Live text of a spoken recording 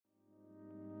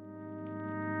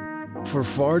For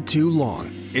far too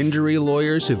long, injury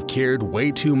lawyers have cared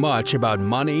way too much about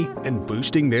money and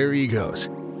boosting their egos,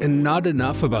 and not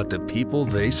enough about the people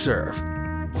they serve.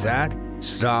 That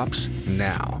stops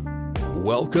now.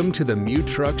 Welcome to the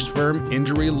Mutrux Firm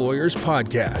Injury Lawyers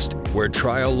Podcast, where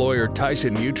trial lawyer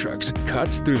Tyson Mutrux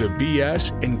cuts through the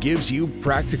BS and gives you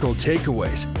practical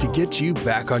takeaways to get you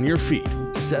back on your feet,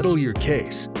 settle your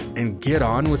case, and get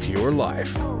on with your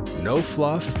life. No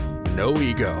fluff, no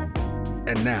ego.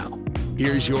 And now,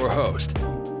 here's your host,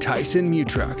 Tyson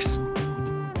Mutrux.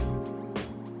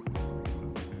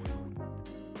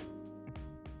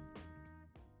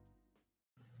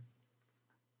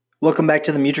 Welcome back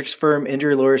to the Mutrux Firm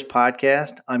Injury Lawyers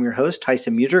Podcast. I'm your host,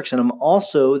 Tyson Mutrux, and I'm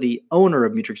also the owner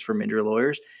of Mutrux Firm Injury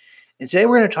Lawyers. And today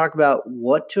we're going to talk about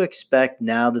what to expect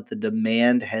now that the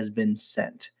demand has been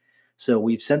sent. So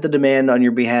we've sent the demand on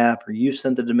your behalf, or you've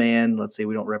sent the demand. Let's say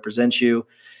we don't represent you.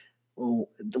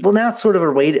 Well, now it's sort of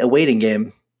a waiting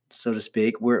game, so to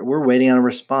speak. We're waiting on a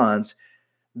response.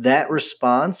 That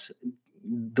response,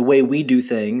 the way we do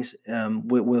things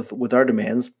with our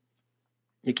demands,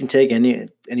 it can take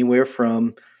anywhere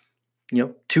from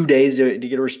 2 days to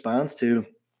get a response to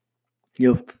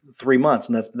 3 months,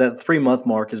 and that 3 month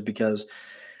mark is because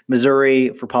Missouri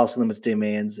for policy limits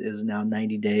demands is now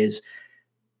 90 days.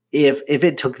 If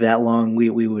it took that long,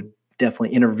 we would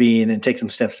definitely intervene and take some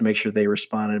steps to make sure they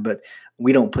responded. But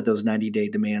we don't put those 90-day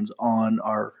demands in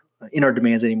our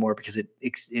demands anymore because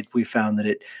we found that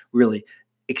it really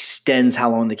extends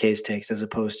how long the case takes as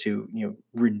opposed to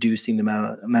reducing the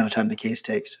amount of time the case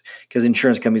takes, because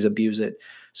insurance companies abuse it.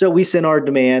 So we send our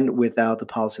demand without the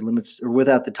policy limits or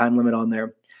without the time limit on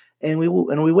there, and we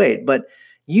wait. But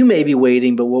you may be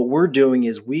waiting, but what we're doing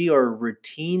is we are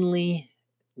routinely,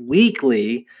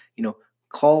 weekly,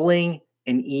 calling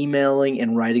and emailing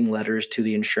and writing letters to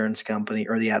the insurance company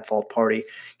or the at-fault party,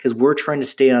 because we're trying to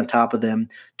stay on top of them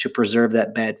to preserve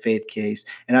that bad faith case.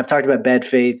 And I've talked about bad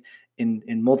faith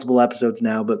in multiple episodes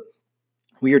now, but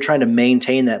we are trying to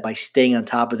maintain that by staying on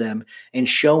top of them and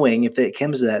showing, if it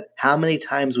comes to that, how many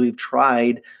times we've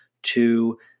tried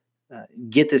to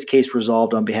get this case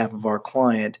resolved on behalf of our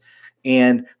client.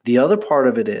 And the other part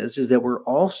of it is that we're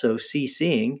also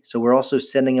CCing, so we're also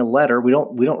sending a letter. We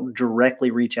don't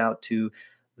directly reach out to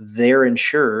their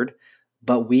insured,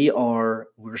 but we're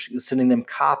sending them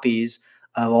copies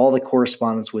of all the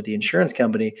correspondence with the insurance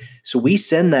company. So we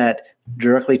send that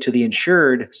directly to the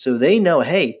insured so they know,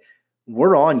 hey,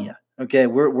 we're on you. Okay,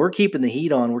 we're keeping the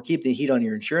heat on. We're keeping the heat on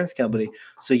your insurance company.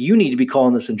 So you need to be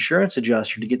calling this insurance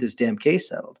adjuster to get this damn case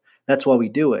settled. That's why we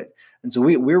do it. And so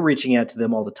we're reaching out to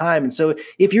them all the time. And so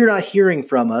if you're not hearing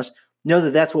from us, know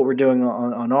that that's what we're doing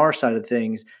on our side of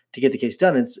things to get the case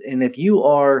done. And if you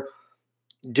are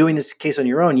doing this case on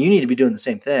your own, you need to be doing the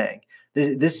same thing.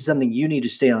 This is something you need to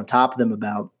stay on top of them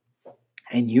about,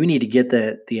 and you need to get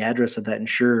the address of that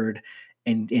insured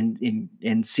and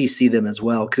CC them as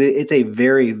well, because it's a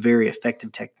very, very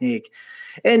effective technique.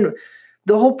 And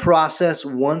the whole process,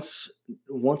 once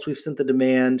we've sent the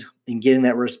demand and getting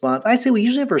that response, I'd say we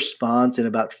usually have a response in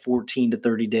about 14 to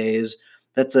 30 days.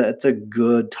 That's a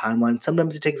good timeline.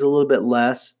 Sometimes it takes a little bit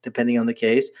less depending on the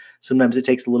case. Sometimes it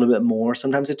takes a little bit more.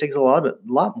 Sometimes it takes a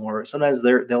lot more. Sometimes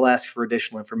they'll ask for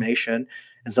additional information,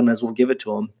 and sometimes we'll give it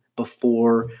to them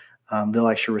before they'll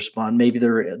actually respond. Maybe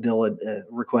they'll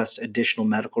request additional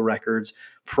medical records,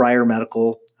 prior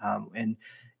medical, and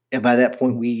by that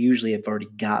point we usually have already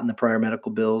gotten the prior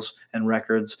medical bills and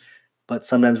records. But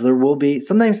sometimes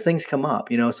sometimes things come up.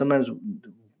 Sometimes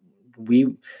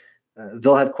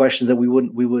they'll have questions that we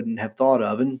wouldn't have thought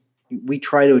of, and we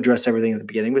try to address everything at the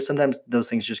beginning, but sometimes those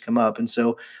things just come up. And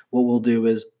so what we'll do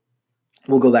is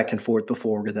we'll go back and forth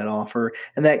before we get that offer,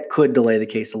 and that could delay the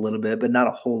case a little bit, but not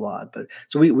a whole lot. But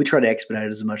so we try to expedite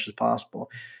it as much as possible.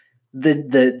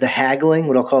 The haggling,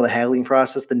 what I'll call the haggling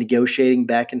process, the negotiating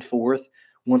back and forth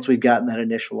once we've gotten that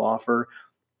initial offer,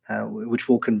 which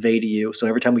we'll convey to you. So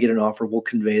every time we get an offer, we'll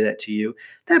convey that to you.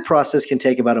 That process can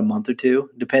take about a month or two,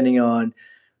 depending on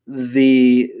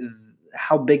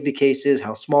how big the case is,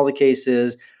 how small the case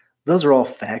is. Those are all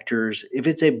factors. If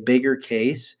it's a bigger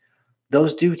case,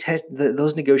 those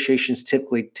negotiations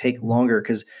typically take longer,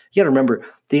 because you got to remember,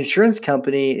 the insurance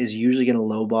company is usually going to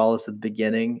lowball us at the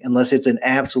beginning, unless it's an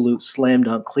absolute slam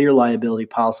dunk, clear liability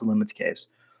policy limits case.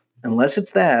 Unless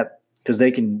it's that, because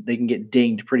they can get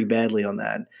dinged pretty badly on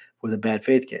that with a bad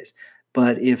faith case.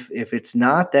 But if it's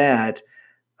not that,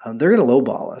 they're going to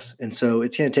lowball us. And so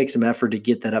it's going to take some effort to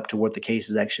get that up to what the case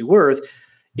is actually worth.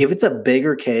 If it's a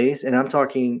bigger case, and I'm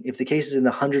talking if the case is in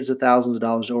the hundreds of thousands of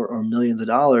dollars or millions of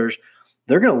dollars,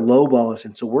 they're going to lowball us.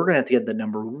 And so we're going to have to get that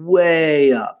number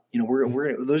way up. There's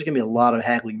going to be a lot of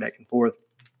haggling back and forth.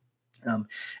 an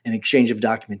exchange of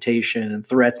documentation and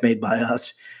threats made by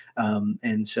us.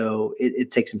 And so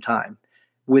it takes some time.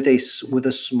 With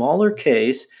a smaller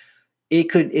case,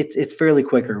 it's fairly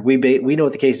quicker. We know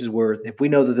what the case is worth. If we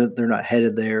know that they're not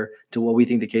headed there to what we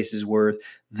think the case is worth,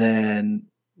 then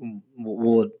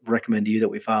we'll recommend to you that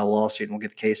we file a lawsuit and we'll get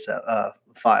the case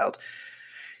filed.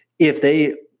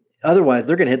 Otherwise,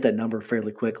 they're going to hit that number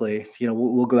fairly quickly.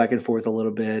 We'll go back and forth a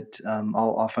little bit.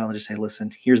 I'll finally just say,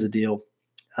 listen, here's the deal.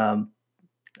 I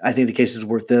think the case is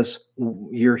worth this.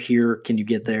 You're here. Can you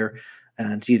get there?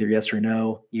 And it's either yes or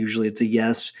no. Usually it's a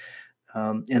yes.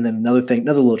 And then another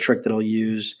little trick that I'll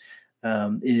use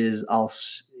is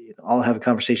I'll have a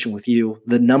conversation with you.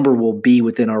 The number will be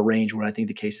within our range what I think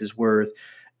the case is worth.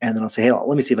 And then I'll say, hey,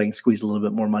 let me see if I can squeeze a little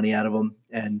bit more money out of them.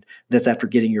 And that's after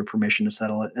getting your permission to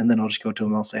settle it. And then I'll just go to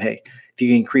them. I'll say, hey, if you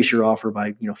can increase your offer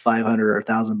by, $500 or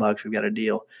 $1,000, we've got a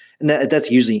deal. And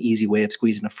that's usually an easy way of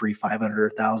squeezing a free $500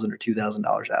 or $1,000 or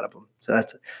 $2,000 out of them. So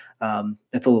that's a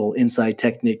little inside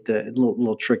technique, the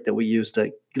little trick that we use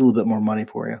to get a little bit more money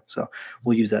for you. So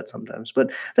we'll use that sometimes.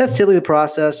 But that's typically the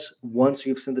process once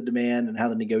you've sent the demand and how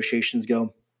the negotiations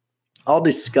go. I'll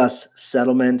discuss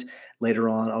settlement later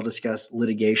on. I'll discuss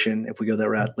litigation if we go that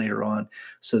route later on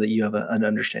so that you have an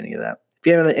understanding of that. If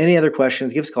you have any other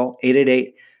questions, give us a call,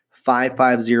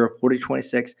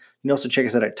 888-550-4026. You can also check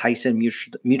us out at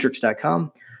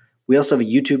TysonMutrix.com. We also have a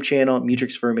YouTube channel,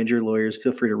 Mutrix Firm Injury Lawyers.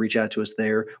 Feel free to reach out to us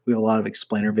there. We have a lot of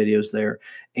explainer videos there.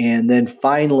 And then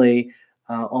finally,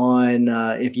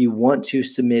 if you want to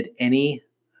submit any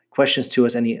questions to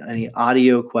us, any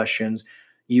audio questions,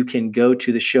 you can go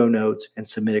to the show notes and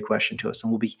submit a question to us,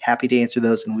 and we'll be happy to answer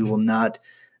those, and we will not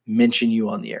mention you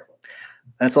on the air.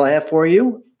 That's all I have for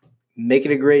you. Make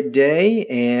it a great day,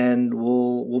 and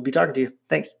we'll be talking to you.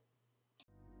 Thanks.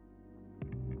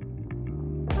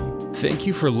 Thank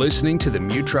you for listening to the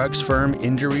Mutrux Firm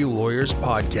Injury Lawyers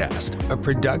Podcast, a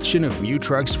production of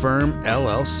Mutrux Firm,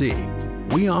 LLC.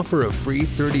 We offer a free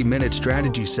 30-minute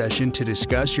strategy session to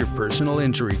discuss your personal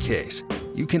injury case.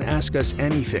 You can ask us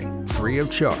anything, free of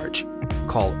charge.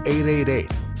 Call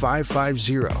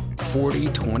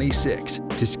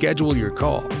 888-550-4026 to schedule your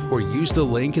call or use the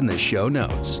link in the show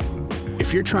notes.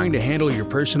 If you're trying to handle your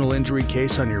personal injury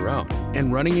case on your own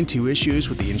and running into issues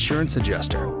with the insurance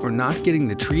adjuster or not getting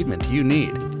the treatment you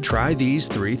need, try these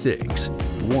 3 things.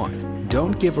 1.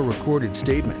 Don't give a recorded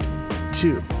statement.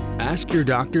 2. Ask your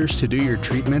doctors to do your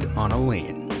treatment on a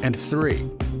lien. And 3.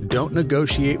 Don't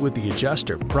negotiate with the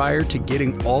adjuster prior to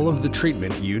getting all of the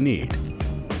treatment you need.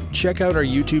 Check out our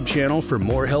YouTube channel for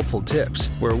more helpful tips,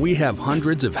 where we have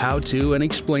hundreds of how-to and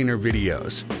explainer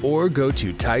videos, or go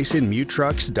to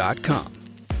TysonMutrux.com.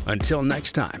 Until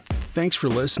next time, thanks for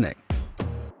listening.